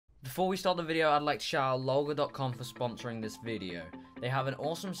Before we start the video, I'd like to shout out Logo.com for sponsoring this video. They have an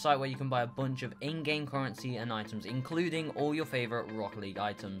awesome site where you can buy a bunch of in-game currency and items, including all your favorite Rocket League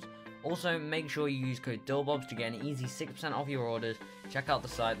items. Also, make sure you use code DILLBOBS to get an easy 6% off your orders. Check out the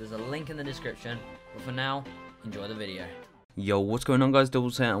site, there's a link in the description. But for now, enjoy the video. Yo, what's going on guys,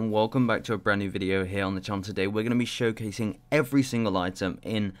 Doubles here, and welcome back to a brand new video here on the channel. Today we're going to be showcasing every single item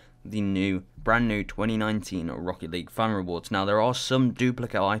in the brand new 2019 Rocket League fan rewards. Now there are some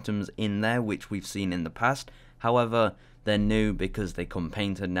duplicate items in there which we've seen in the past, however they're new because they come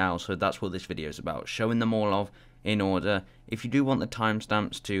painted now, so that's what this video is about, showing them all off in order. If you do want the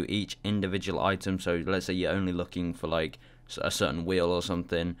timestamps to each individual item, so let's say you're only looking for like a certain wheel or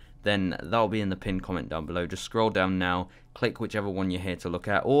something, then that'll be in the pinned comment down below. Just scroll down now, click whichever one you're here to look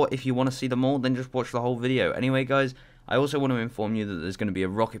at, or if you want to see them all, then just watch the whole video. Anyway guys, I also want to inform you that there's going to be a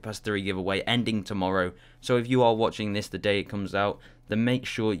Rocket Pass 3 giveaway ending tomorrow, so if you are watching this the day it comes out, then make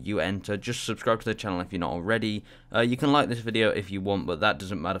sure you enter. Just subscribe to the channel if you're not already. You can like this video if you want, but that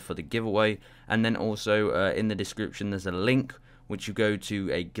doesn't matter for the giveaway. And then also in the description there's a link which you go to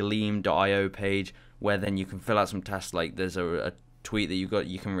a Gleam.io page, where then you can fill out some tasks, like there's a tweet that you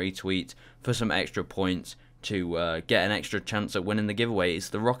can retweet for some extra points to get an extra chance at winning the giveaway. It's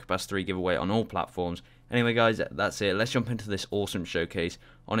the Rocket Pass 3 giveaway on all platforms. Anyway guys, that's it. Let's jump into this awesome showcase.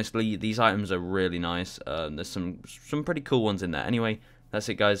 Honestly, these items are really nice. There's some pretty cool ones in there. Anyway, that's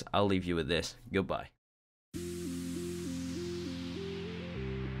it guys. I'll leave you with this. Goodbye.